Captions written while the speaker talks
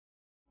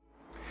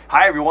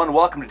Hi everyone,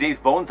 welcome to Dave's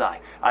Bonsai.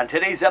 On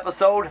today's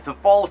episode, the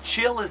fall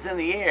chill is in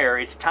the air.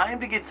 It's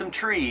time to get some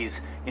trees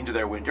into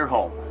their winter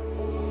home.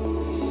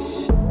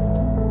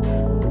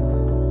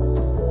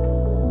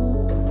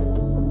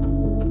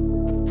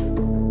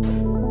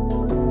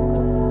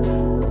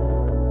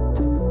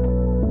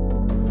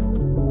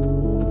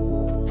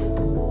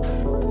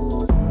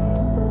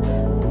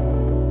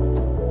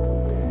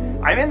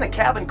 I'm in the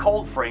cabin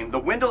cold frame. The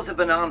windows have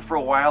been on for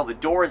a while. The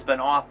door has been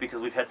off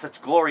because we've had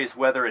such glorious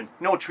weather and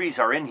no trees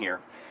are in here.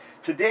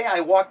 Today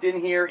I walked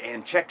in here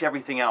and checked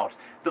everything out.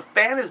 The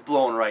fan is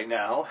blown right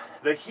now.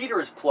 The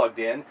heater is plugged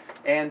in.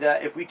 And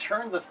if we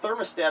turn the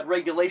thermostat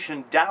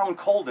regulation down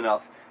cold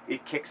enough,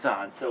 it kicks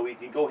on. So we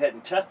can go ahead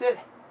and test it.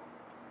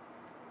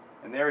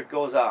 And there it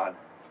goes on.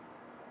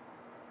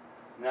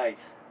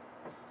 Nice.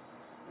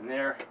 And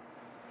there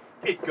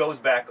it goes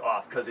back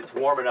off because it's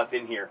warm enough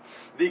in here.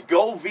 The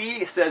Go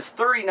V says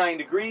 39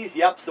 degrees.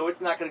 Yep, so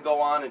it's not going to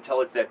go on until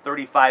it's that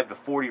 35 to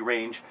 40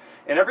 range.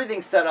 And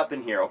everything's set up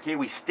in here, okay?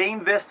 We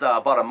stained this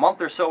about a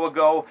month or so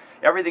ago.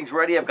 Everything's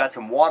ready. I've got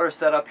some water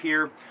set up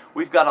here.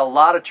 We've got a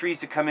lot of trees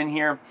to come in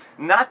here.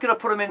 Not going to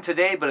put them in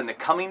today, but in the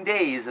coming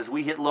days, as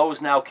we hit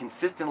lows now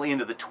consistently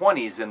into the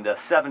 20s in the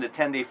 7 to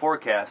 10 day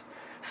forecast,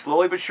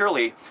 slowly but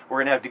surely, we're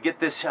going to have to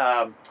get this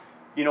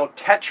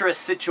Tetris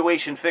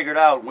situation figured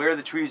out, where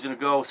the trees are going to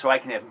go, so I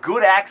can have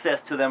good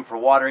access to them for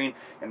watering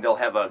and they'll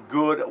have a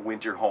good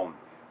winter home.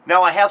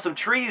 Now I have some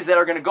trees that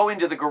are going to go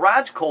into the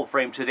garage cold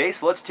frame today,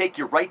 so let's take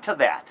you right to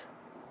that.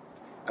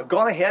 I've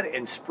gone ahead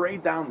and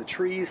sprayed down the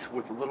trees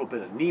with a little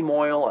bit of neem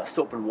oil, a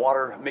soap and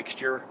water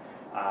mixture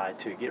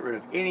to get rid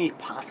of any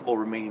possible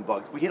remaining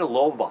bugs. We hit a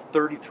low of about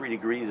 33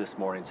 degrees this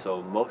morning,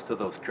 so most of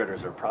those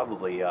critters are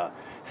probably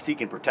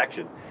seeking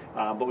protection.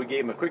 But we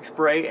gave them a quick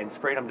spray and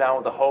sprayed them down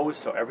with a hose,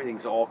 so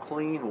everything's all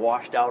clean,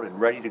 washed out, and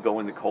ready to go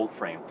in the cold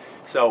frame.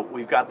 So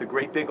we've got the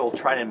great big old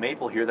trident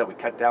maple here that we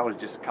cut down with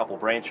just a couple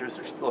branches.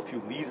 There's still a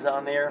few leaves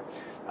on there.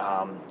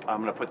 I'm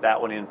going to put that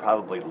one in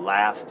probably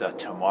last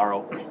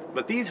tomorrow.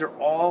 But these are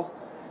all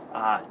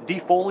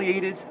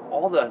defoliated,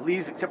 all the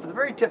leaves except for the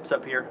very tips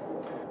up here.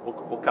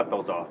 We'll cut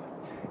those off.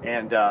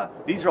 And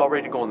these are all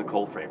ready to go in the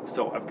cold frame.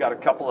 So I've got a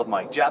couple of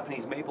my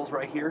Japanese maples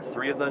right here,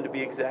 3 of them to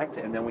be exact,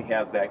 and then we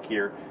have back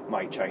here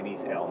my Chinese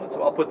elm. And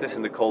so I'll put this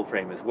in the cold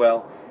frame as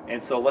well.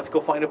 And so let's go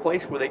find a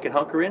place where they can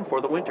hunker in for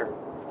the winter.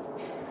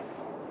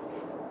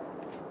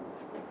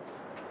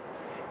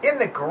 In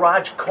the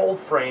garage cold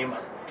frame,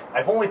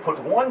 I've only put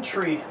one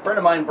tree. A friend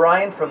of mine,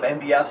 Brian from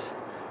MBS,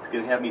 is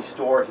going to have me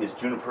store his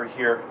juniper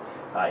here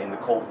in the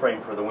cold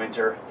frame for the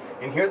winter.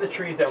 And here are the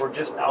trees that were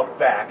just out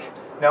back.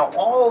 Now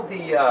all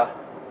the,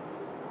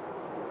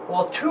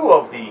 well, 2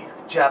 of the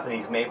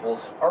Japanese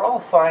maples are all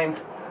fine.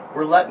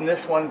 We're letting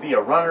this one be a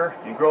runner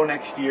and grow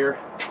next year.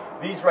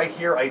 These right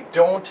here,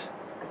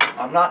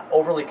 I'm not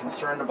overly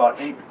concerned about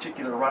any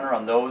particular runner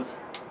on those.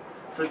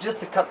 So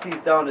just to cut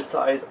these down to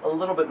size a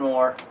little bit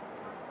more,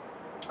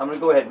 I'm going to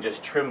go ahead and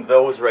just trim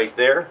those right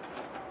there.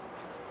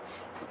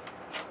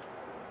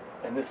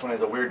 And this one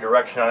has a weird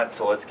direction on it,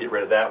 so let's get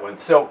rid of that one.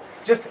 So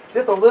just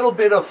a little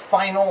bit of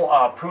final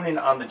pruning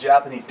on the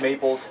Japanese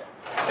maples,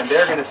 and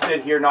they're going to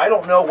sit here. Now I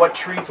don't know what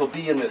trees will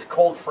be in this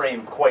cold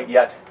frame quite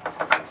yet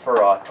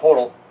for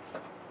total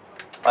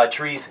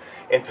trees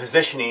and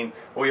positioning.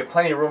 But we have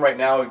plenty of room right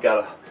now. We've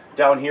got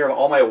down here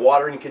all my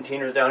watering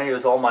containers down here.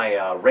 There's all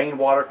my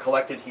rainwater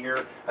collected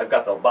here. I've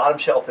got the bottom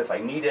shelf if I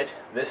need it.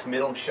 This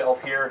middle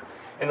shelf here,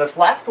 and this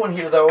last one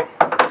here though,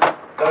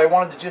 that I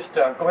wanted to just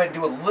go ahead and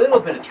do a little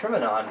bit of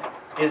trimming on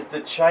is the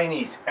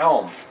Chinese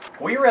elm.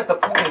 We are at the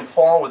point in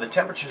fall where the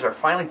temperatures are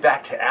finally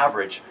back to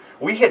average.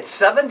 We hit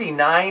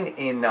 79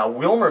 in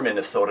Wilmer,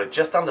 Minnesota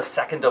just on the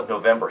 2nd of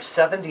November,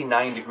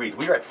 79 degrees.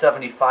 We were at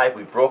 75.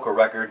 We broke a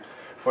record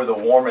for the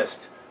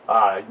warmest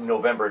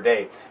November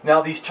day.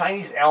 Now these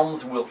Chinese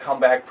elms will come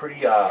back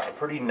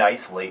pretty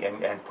nicely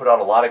and put out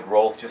a lot of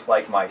growth, just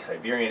like my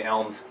Siberian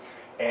elms.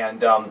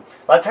 And a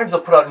lot of times they'll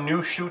put out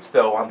new shoots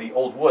though on the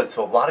old wood,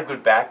 so a lot of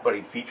good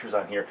backbudding features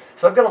on here.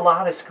 So I've got a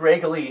lot of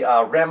scraggly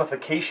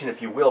ramification,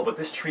 if you will, but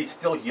this tree's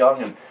still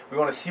young and we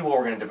want to see what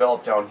we're going to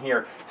develop down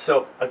here.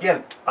 So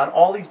again, on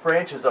all these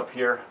branches up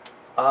here,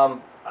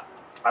 I'm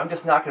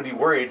just not going to be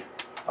worried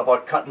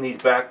about cutting these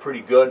back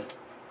pretty good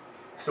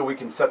so we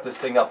can set this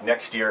thing up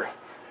next year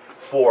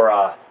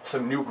for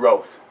some new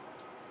growth.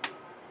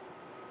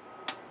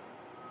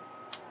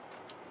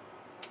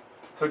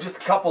 So just a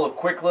couple of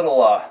quick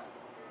little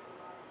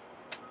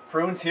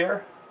prunes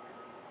here.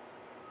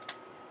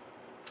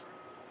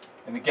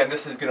 And again,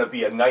 this is going to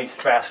be a nice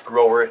fast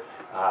grower.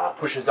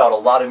 Pushes out a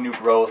lot of new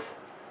growth.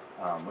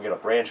 We got a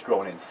branch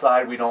growing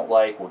inside we don't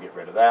like. We'll get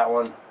rid of that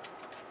one.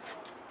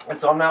 And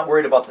so I'm not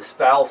worried about the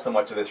style so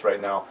much of this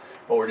right now,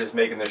 but we're just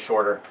making this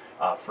shorter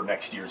for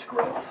next year's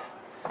growth.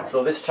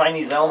 So this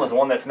Chinese elm is the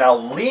one that's now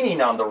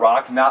leaning on the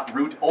rock, not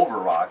root over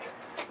rock.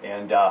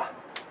 And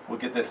we'll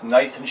get this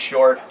nice and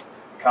short,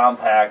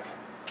 compact,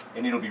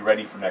 and it'll be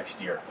ready for next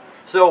year.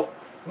 So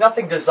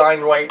nothing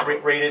design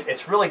rated.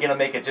 It's really going to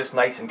make it just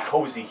nice and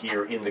cozy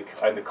here in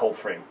the cold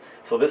frame.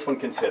 So this one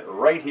can sit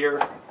right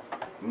here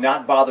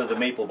not bother the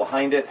maple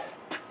behind it.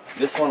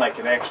 This one I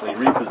can actually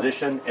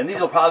reposition, and these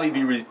will probably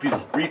be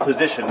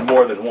repositioned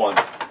more than once.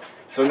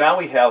 So now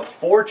we have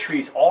 4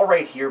 trees all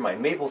right here, my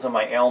maples and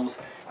my elms.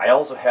 I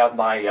also have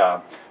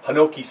my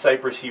Hinoki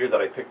cypress here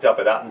that I picked up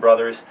at Otten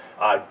Brothers.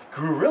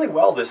 Grew really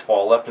well this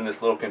fall, left in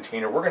this little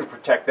container. We're going to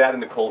protect that in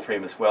the cold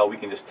frame as well. We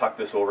can just tuck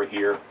this over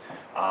here.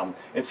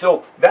 And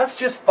so that's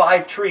just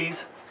 5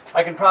 trees.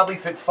 I can probably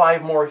fit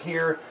 5 more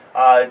here,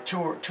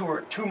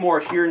 2 more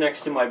here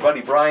next to my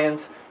buddy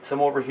Brian's, some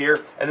over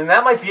here, and then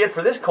that might be it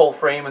for this cold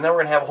frame, and then we're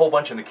going to have a whole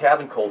bunch in the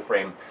cabin cold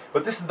frame.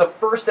 But this is the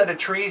first set of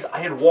trees.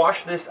 I had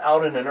washed this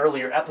out in an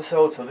earlier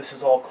episode, so this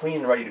is all clean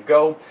and ready to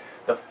go.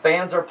 The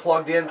fans are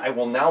plugged in. I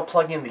will now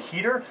plug in the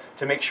heater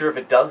to make sure if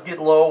it does get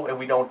low and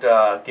we don't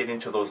get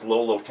into those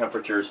low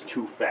temperatures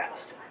too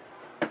fast.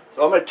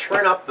 So I'm going to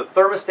turn up the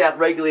thermostat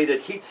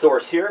regulated heat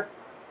source here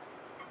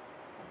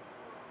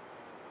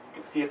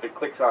and see if it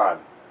clicks on.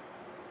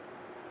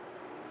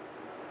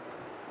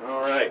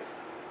 Alright,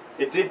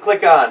 it did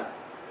click on.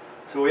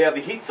 So we have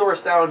the heat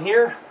source down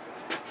here.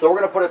 So we're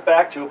going to put it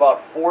back to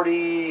about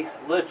 40,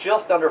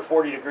 just under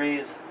 40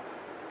 degrees.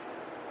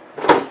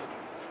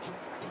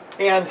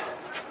 And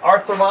our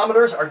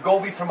thermometers, our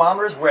Govee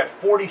thermometers, we're at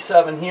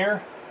 47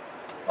 here,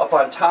 up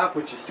on top,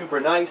 which is super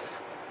nice.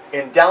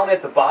 And down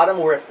at the bottom,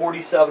 we're at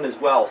 47 as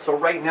well. So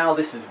right now,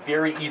 this is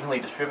very evenly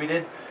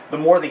distributed. The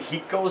more the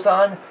heat goes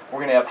on, we're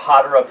going to have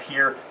hotter up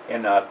here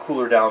and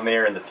cooler down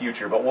there in the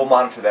future, but we'll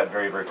monitor that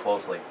very, very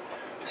closely.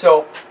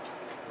 So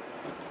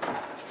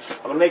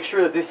I'm going to make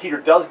sure that this heater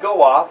does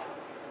go off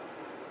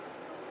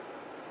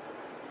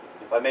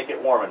if I make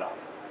it warm enough.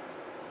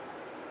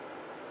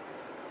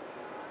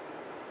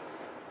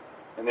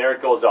 And there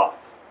it goes off.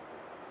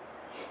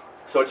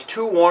 So it's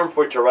too warm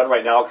for it to run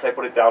right now because I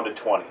put it down to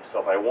 20.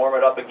 So if I warm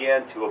it up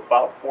again to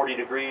about 40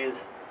 degrees,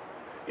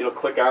 it'll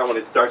click on when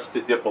it starts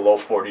to dip below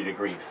 40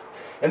 degrees.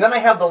 And then I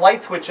have the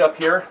light switch up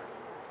here.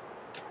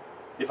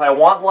 If I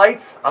want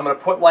lights, I'm going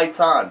to put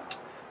lights on.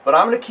 But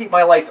I'm going to keep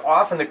my lights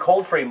off in the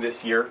cold frame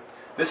this year.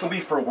 This will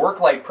be for work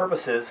light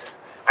purposes.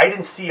 I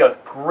didn't see a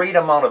great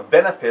amount of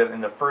benefit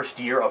in the first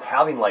year of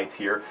having lights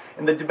here.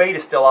 And the debate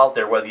is still out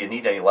there whether you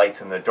need any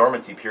lights in the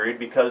dormancy period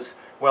because,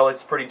 well,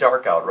 it's pretty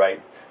dark out,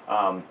 right?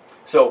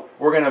 So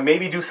we're going to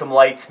maybe do some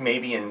lights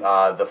maybe in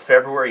the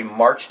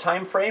February-March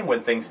time frame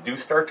when things do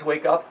start to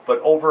wake up. But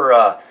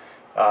over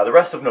the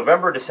rest of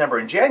November, December,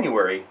 and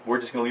January, we're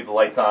just going to leave the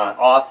lights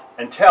off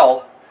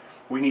until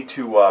we need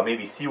to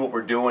maybe see what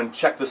we're doing,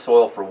 check the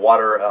soil for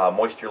water,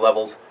 moisture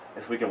levels,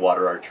 as we can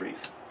water our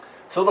trees.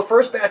 So the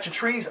first batch of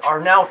trees are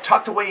now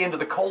tucked away into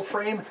the cold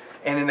frame,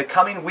 and in the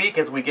coming week,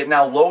 as we get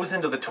now lows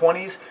into the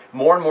 20s,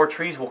 more and more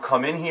trees will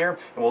come in here,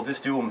 and we'll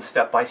just do them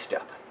step by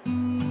step.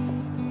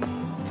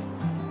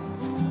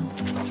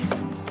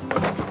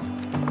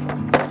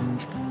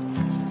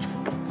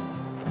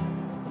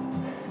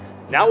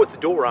 Now with the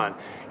door on,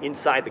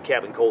 inside the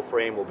cabin cold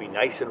frame will be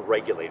nice and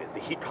regulated.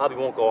 The heat probably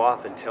won't go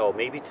off until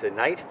maybe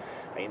tonight,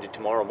 into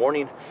tomorrow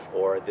morning,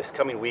 or this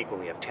coming week when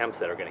we have temps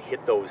that are going to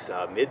hit those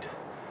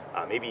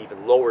maybe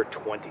even lower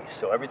 20s.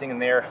 So everything in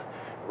there,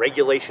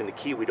 regulation the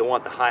key. We don't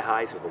want the high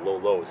highs or the low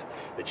lows.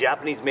 The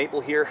Japanese maple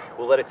here,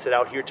 we'll let it sit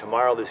out here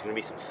tomorrow. There's going to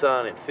be some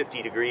sun and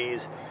 50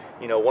 degrees.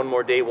 You know, one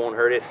more day won't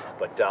hurt it,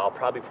 but I'll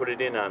probably put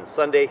it in on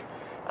Sunday.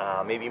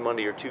 Maybe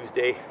Monday or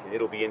Tuesday, and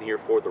it'll be in here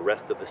for the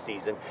rest of the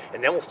season.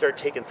 And then we'll start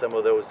taking some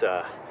of those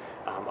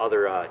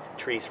other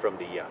trees from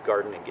the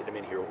garden and getting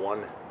them in here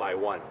one by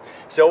one.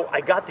 So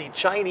I got the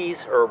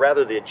Chinese, or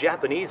rather the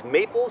Japanese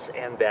maples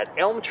and that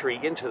elm tree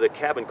into the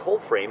cabin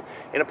cold frame,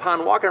 and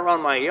upon walking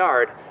around my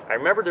yard, I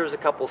remembered there was a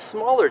couple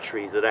smaller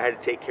trees that I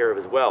had to take care of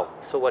as well.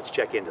 So let's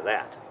check into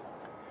that.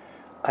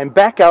 I'm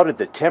back out at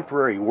the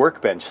temporary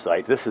workbench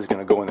site. This is going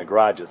to go in the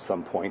garage at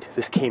some point.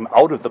 This came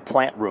out of the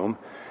plant room.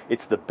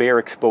 It's the bare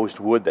exposed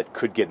wood that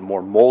could get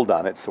more mold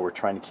on it, so we're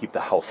trying to keep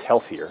the house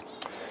healthier.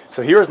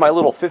 So here's my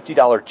little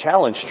 $50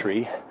 challenge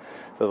tree,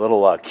 the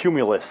little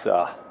cumulus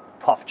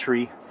puff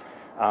tree.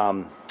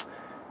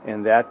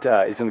 And that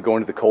is going to go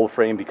into the cold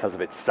frame because of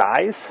its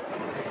size.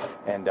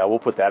 And we'll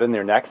put that in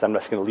there next. I'm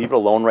just going to leave it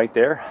alone right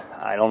there.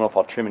 I don't know if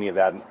I'll trim any of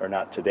that or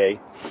not today.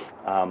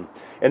 And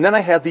then I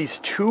have these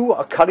 2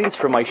 cuttings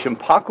from my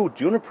Shimpaku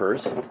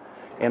junipers.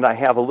 And I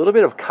have a little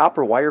bit of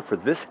copper wire for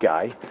this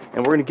guy.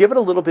 And we're going to give it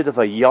a little bit of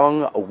a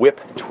young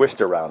whip twist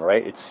around,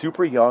 right? It's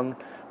super young.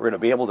 We're going to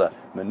be able to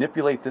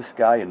manipulate this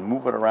guy and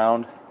move it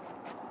around.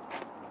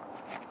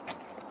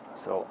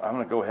 So I'm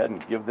going to go ahead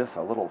and give this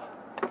a little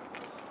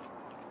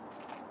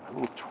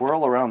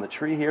twirl around the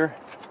tree here.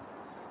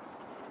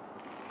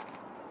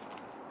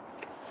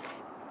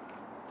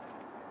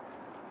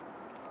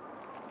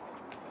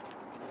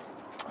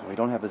 And we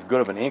don't have as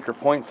good of an anchor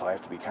point, so I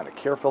have to be kind of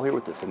careful here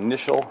with this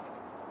initial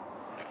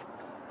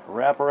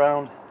wrap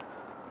around.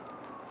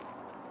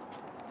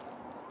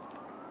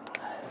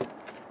 There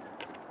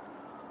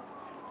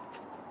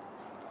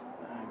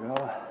you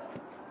go.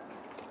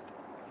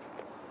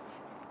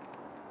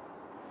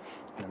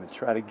 I'm going to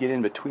try to get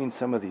in between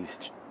some of these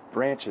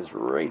branches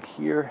right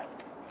here.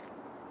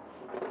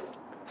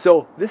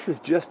 So this is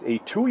just a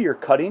 2-year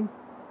cutting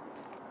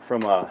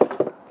from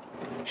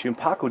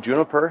Shumpaku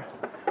juniper.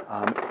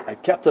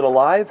 I've kept it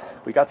alive.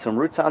 We got some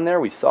roots on there.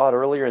 We saw it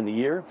earlier in the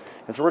year.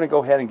 And so we're going to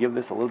go ahead and give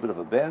this a little bit of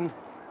a bend.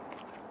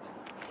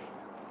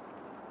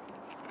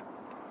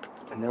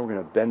 And then we're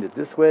going to bend it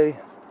this way.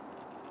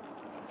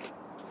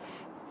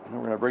 And then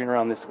we're going to bring it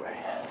around this way.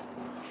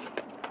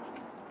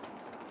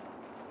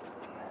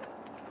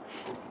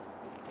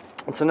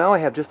 And so now I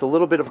have just a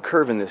little bit of a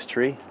curve in this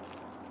tree.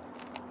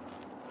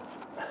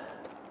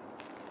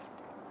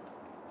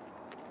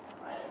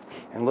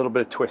 And a little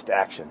bit of twist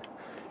action.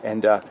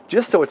 And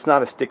just so it's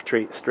not a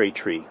straight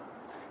tree.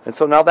 And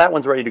so now that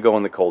one's ready to go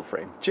in the cold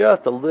frame.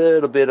 Just a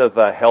little bit of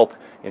help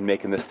in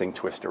making this thing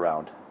twist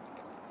around.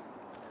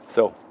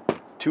 So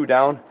 2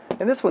 down.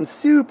 And this one's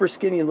super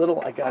skinny and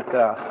little.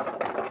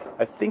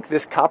 I think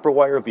this copper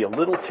wire will be a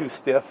little too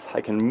stiff.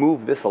 I can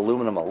move this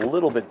aluminum a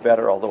little bit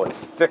better, although it's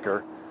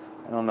thicker.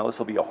 I don't know, this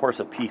will be a horse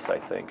apiece, I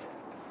think.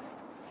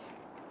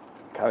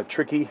 Kind of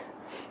tricky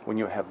when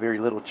you have very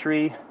little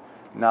tree,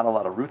 not a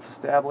lot of roots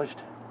established.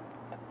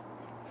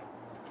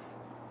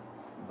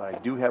 But I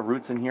do have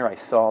roots in here. I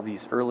saw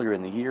these earlier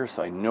in the year,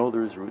 so I know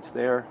there's roots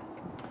there.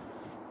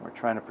 We're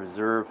trying to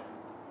preserve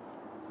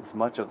as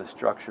much of the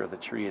structure of the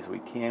tree as we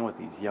can with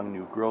these young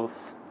new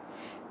growths.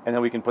 And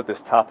then we can put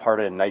this top part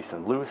in nice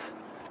and loose.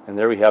 And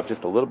there we have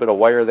just a little bit of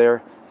wire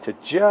there to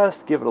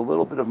just give it a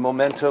little bit of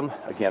momentum.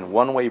 Again,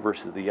 one way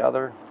versus the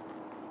other.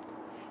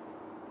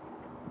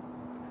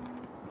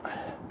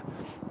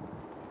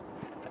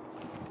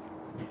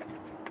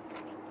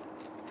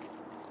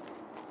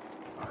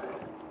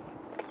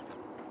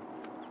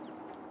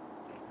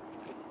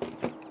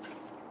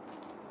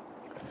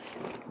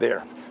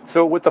 There.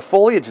 So with the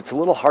foliage, it's a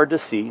little hard to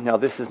see. Now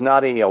this is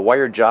not a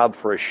wire job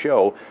for a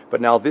show,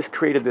 but now this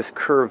created this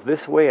curve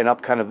this way and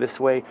up kind of this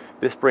way.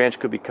 This branch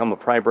could become a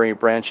primary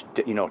branch,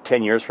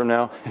 10 years from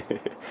now.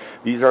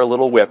 These are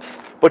little whips,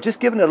 but just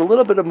giving it a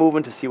little bit of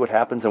movement to see what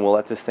happens, and we'll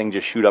let this thing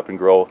just shoot up and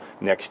grow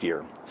next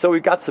year. So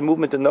we've got some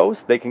movement in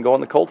those. They can go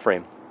in the cold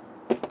frame.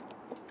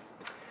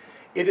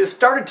 It has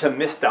started to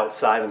mist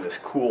outside on this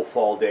cool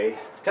fall day.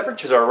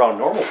 Temperatures are around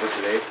normal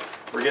for today.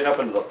 We're getting up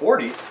into the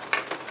 40s.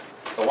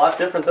 A lot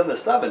different than the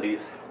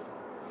 70s.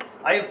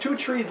 I have 2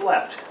 trees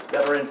left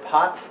that are in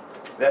pots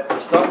that for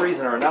some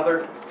reason or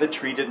another the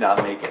tree did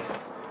not make it.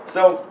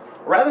 So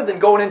rather than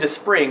going into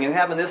spring and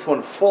having this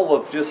one full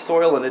of just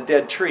soil and a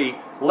dead tree,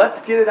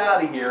 let's get it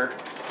out of here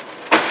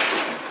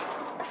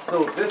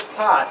so this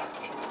pot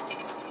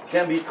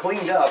can be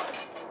cleaned up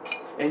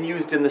and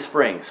used in the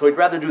spring. So I'd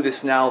rather do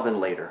this now than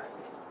later.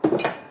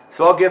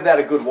 So I'll give that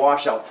a good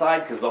wash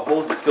outside because the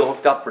hose is still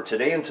hooked up for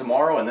today and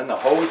tomorrow, and then the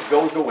hose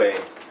goes away.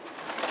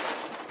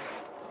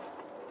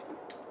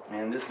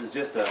 And this is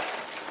just a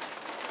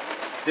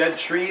dead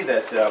tree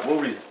that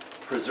will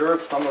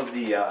preserve some of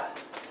the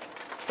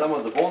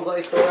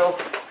bonsai soil,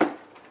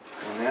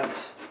 and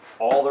that's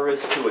all there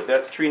is to it.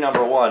 That's tree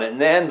number 1.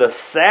 And then the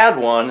sad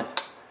one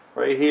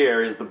right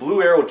here is the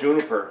blue arrow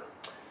juniper.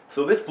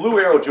 So this blue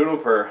arrow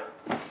juniper,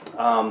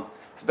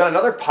 it's been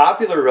another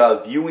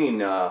popular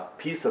viewing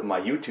piece of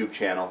my YouTube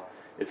channel.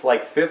 It's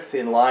like 5th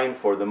in line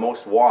for the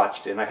most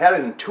watched, and I had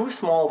it in too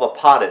small of a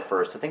pot at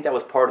first. I think that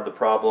was part of the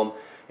problem.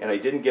 And I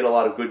didn't get a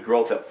lot of good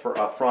growth up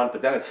front,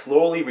 but then it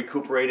slowly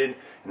recuperated,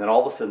 and then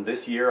all of a sudden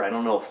this year, I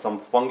don't know if some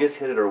fungus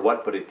hit it or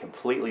what, but it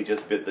completely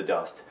just bit the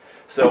dust.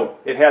 So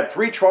it had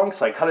 3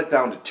 trunks. I cut it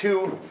down to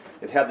 2.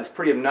 It had this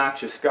pretty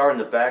obnoxious scar in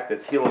the back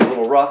that's healing a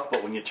little rough,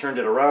 but when you turned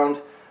it around,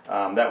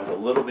 that was a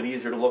little bit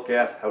easier to look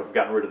at. I would have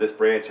gotten rid of this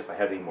branch if I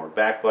had any more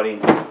back budding.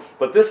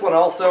 But this one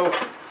also,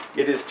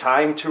 it is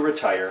time to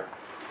retire.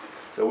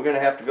 So we're going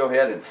to have to go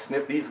ahead and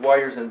snip these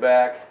wires in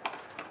back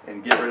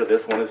and get rid of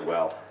this one as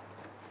well.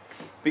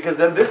 Because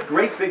then this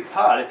great big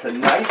pot, it's a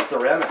nice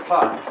ceramic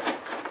pot,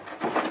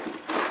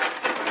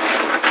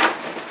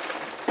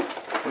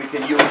 we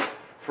can use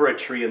for a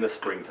tree in the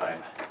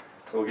springtime.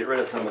 So we'll get rid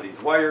of some of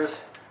these wires,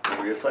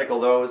 we'll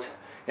recycle those.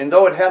 And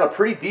though it had a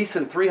pretty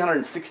decent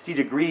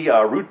 360-degree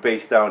root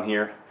base down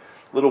here,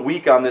 a little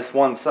weak on this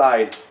one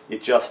side,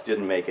 it just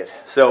didn't make it.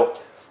 So,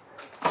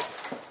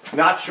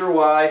 not sure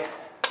why.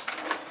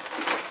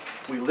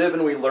 We live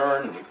and we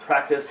learn, and we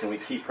practice and we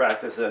keep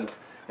practicing.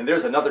 And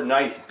there's another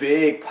nice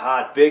big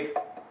pot,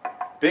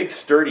 big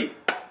sturdy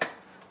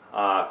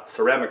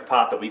ceramic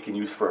pot that we can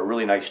use for a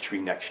really nice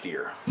tree next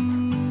year.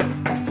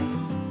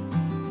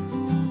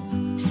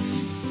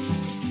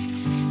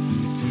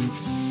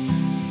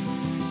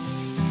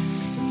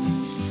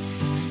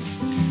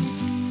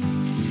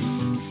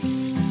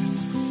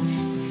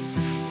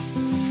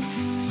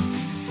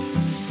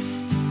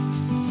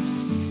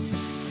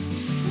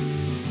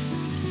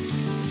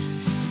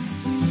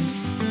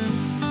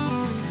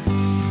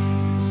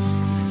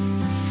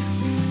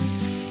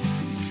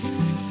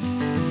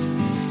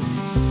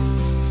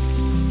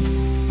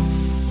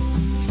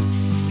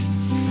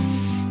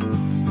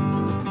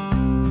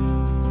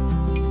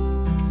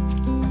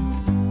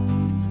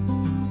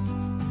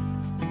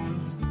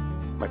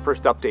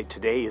 First update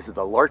today is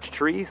the larch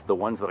trees, the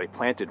ones that I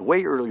planted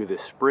way earlier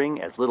this spring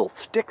as little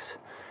sticks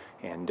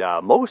And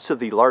most of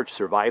the larch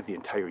survived the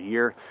entire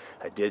year.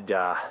 I did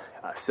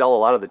sell a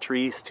lot of the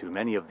trees to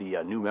many of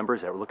the new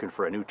members that were looking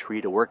for a new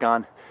tree to work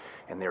on.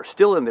 And they're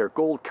still in their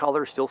gold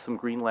color, still some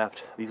green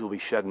left. These will be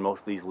shedding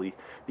most of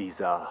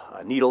these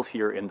needles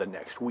here in the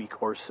next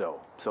week or so.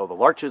 So the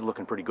larch is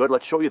looking pretty good.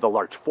 Let's show you the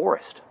larch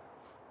forest.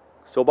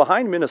 So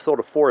behind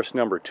Minnesota forest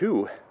number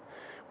 2,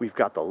 we've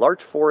got the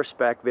larch forest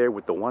back there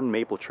with the one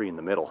maple tree in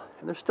the middle.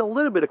 And there's still a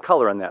little bit of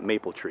color on that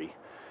maple tree.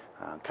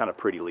 Kind of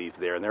pretty leaves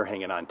there, and they're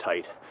hanging on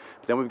tight.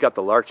 But then we've got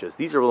the larches.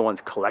 These are the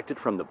ones collected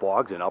from the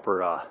bogs in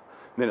upper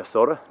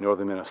Minnesota,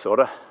 northern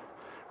Minnesota.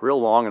 Real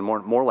long and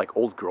more like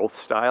old growth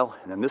style.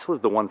 And then this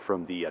was the one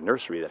from the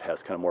nursery that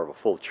has kind of more of a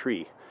full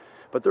tree.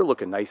 But they're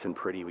looking nice and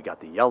pretty. We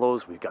got the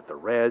yellows, we've got the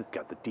reds,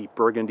 got the deep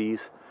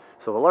burgundies.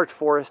 So the larch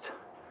forest,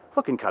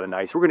 looking kind of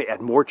nice. We're going to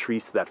add more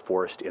trees to that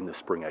forest in the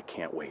spring. I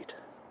can't wait.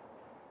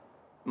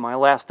 My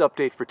last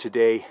update for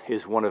today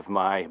is one of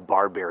my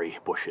barberry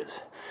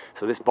bushes.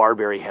 So this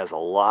barberry has a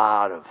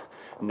lot of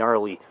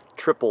gnarly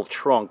triple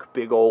trunk,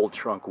 big old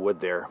trunk wood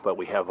there, but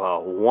we have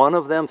one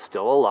of them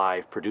still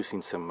alive,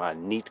 producing some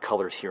neat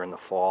colors here in the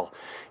fall.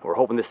 And we're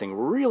hoping this thing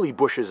really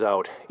bushes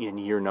out in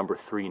year number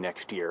 3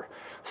 next year.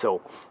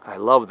 So I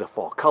love the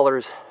fall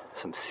colors,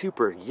 some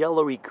super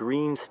yellowy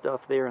green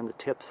stuff there on the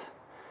tips,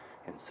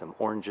 and some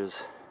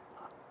oranges.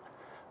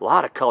 A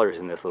lot of colors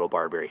in this little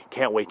barberry.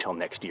 Can't wait till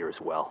next year as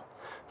well.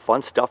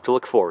 Fun stuff to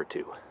look forward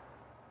to.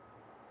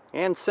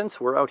 And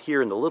since we're out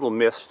here in the little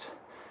mist,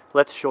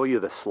 let's show you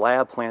the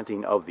slab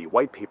planting of the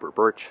white paper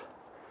birch.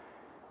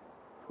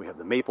 We have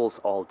the maples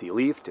all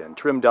de-leafed and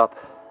trimmed up.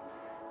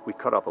 We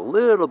cut up a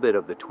little bit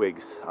of the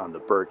twigs on the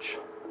birch.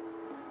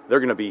 They're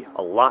going to be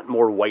a lot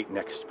more white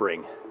next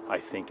spring, I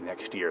think,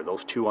 next year.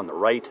 Those two on the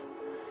right,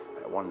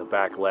 that one in the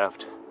back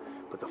left.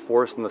 But the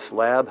forest and the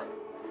slab,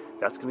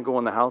 that's going to go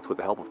in the house with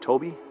the help of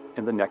Toby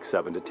in the next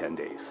 7 to 10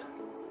 days.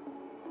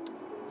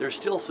 There's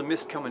still some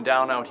mist coming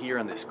down out here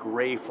on this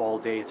gray fall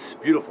day. It's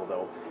beautiful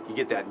though. You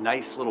get that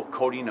nice little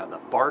coating on the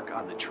bark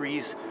on the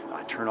trees,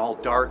 turn all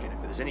dark, and if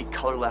there's any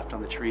color left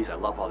on the trees, I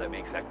love how that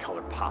makes that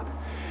color pop.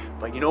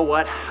 But you know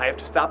what? I have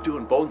to stop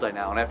doing bonsai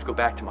now and I have to go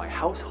back to my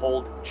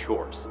household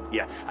chores.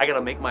 Yeah, I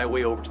gotta make my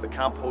way over to the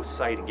compost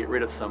site and get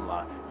rid of some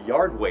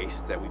yard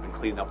waste that we've been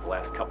cleaning up the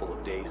last couple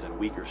of days and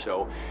week or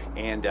so.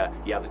 And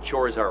yeah, the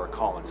chores are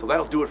calling. So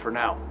that'll do it for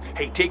now.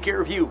 Hey, take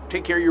care of you,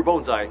 take care of your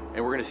bonsai,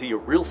 and we're gonna see you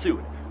real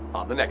soon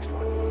on the next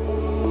one.